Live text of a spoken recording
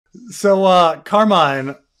So,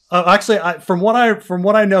 Carmine, actually, from what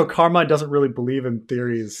I know, Carmine doesn't really believe in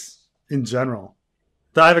theories in general.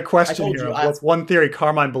 I have a I question told here you. of what's one theory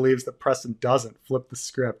Carmine believes that Preston doesn't. Flip the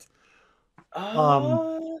script. Um,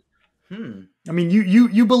 Uh, hmm. I mean,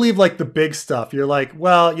 you believe like the big stuff. You're like,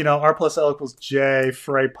 well, R plus L equals J,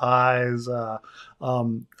 Frey pies,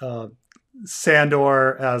 um, uh,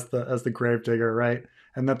 Sandor as the gravedigger, right?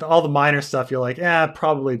 And that all the minor stuff, you're like, yeah,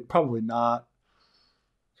 probably not.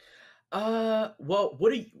 Well,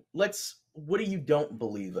 what do you don't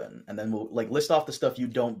believe in? And then we'll like list off the stuff you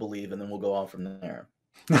don't believe, and then we'll go on from there.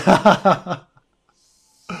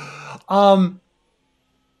 um,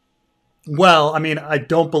 well, I mean, I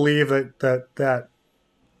don't believe that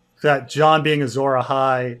John being Azor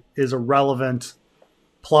Ahai is a relevant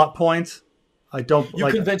plot point. I don't You like.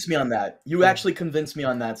 convinced me on that. You Yeah, actually convinced me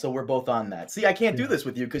on that, so we're both on that. See, I can't do yeah, this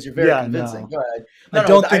with you because you're very yeah. convincing. No, Go ahead. I No, no,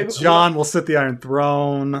 don't think John will sit the Iron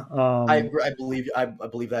Throne. I believe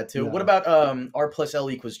that too. What Yeah, about R plus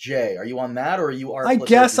L equals J? Are you on that, or are you R I plus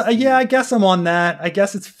L guess. equals Yeah, G? I guess I'm on that. I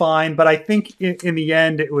guess it's fine, but I think in the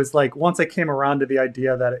end, it was like once I came around to the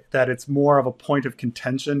idea that it's more of a point of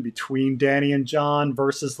contention between Danny and John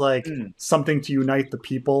versus like Mm, something to unite the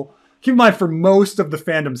people. Keep in mind, for most of the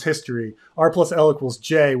fandom's history, R plus L equals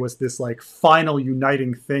J was this like final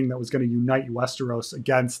uniting thing that was going to unite Westeros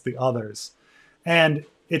against the others. And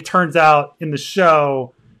it turns out in the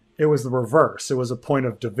show, it was the reverse. It was a point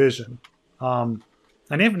of division. Um,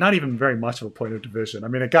 and not even very much of a point of division. I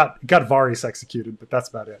mean, it got Varys executed, but that's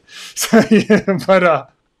about it. So, yeah,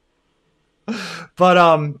 but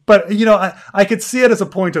I could see it as a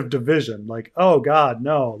point of division. Like, oh God,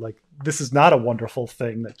 no, like this is not a wonderful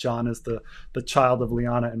thing that John is the child of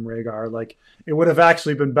Lyanna and Rhaegar. Like, it would have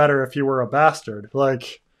actually been better if you were a bastard.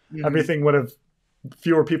 Like, hmm. everything would have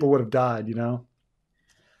fewer people would have died.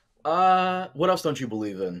 What else don't you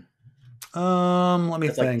believe in? Let me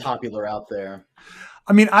That's like think. popular out there.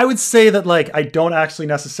 I mean, I would say that like I don't actually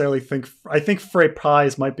necessarily think I think Frey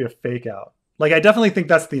Pies might be a fake out. Like I definitely think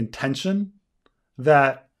that's the intention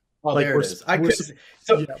that Oh, like there it is. I we're could.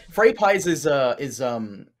 So yeah, Frey Pies is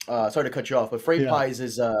sorry to cut you off, but Frey yeah, Pies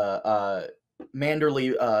is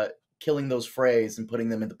Manderly killing those Freys and putting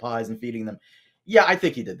them into pies and feeding them. Yeah, I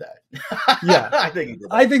think he did that. yeah. I think he did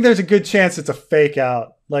I that. think there's a good chance it's a fake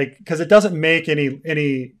out, like because it doesn't make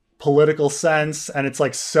any political sense, and it's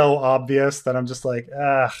like so obvious that I'm just like,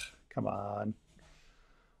 ah, come on.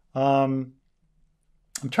 Um,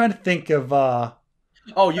 I'm trying to think of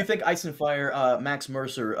Oh, you think Ice and Fire? Max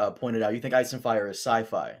Mercer pointed out. You think Ice and Fire is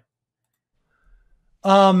sci-fi?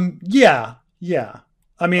 yeah, yeah.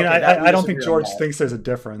 I mean, Okay, that we I don't think disagree on George that. thinks there's a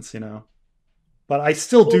difference. But I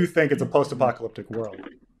still Well, do think it's a post-apocalyptic world.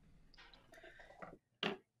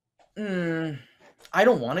 mm, I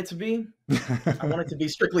don't want it to be. I want it to be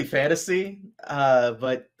strictly fantasy.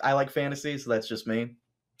 But I like fantasy, so that's just me.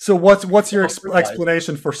 So what's your Oh, Free Pies.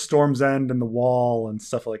 explanation for Storm's End and the Wall and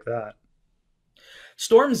stuff like that?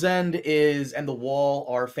 Storm's End is and The Wall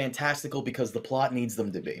are fantastical because the plot needs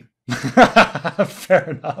them to be. Fair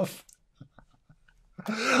enough.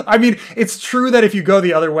 I mean, it's true that if you go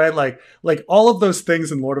the other way, like all of those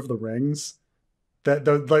things in Lord of the Rings, that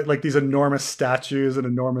the like these enormous statues and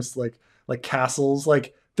enormous like castles,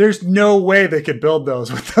 like there's no way they could build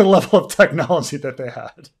those with the level of technology that they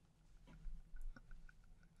had.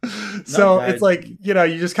 No, So it's like you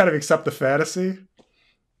just kind of accept the fantasy.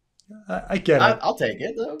 I get it. I'll take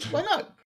it. Why not?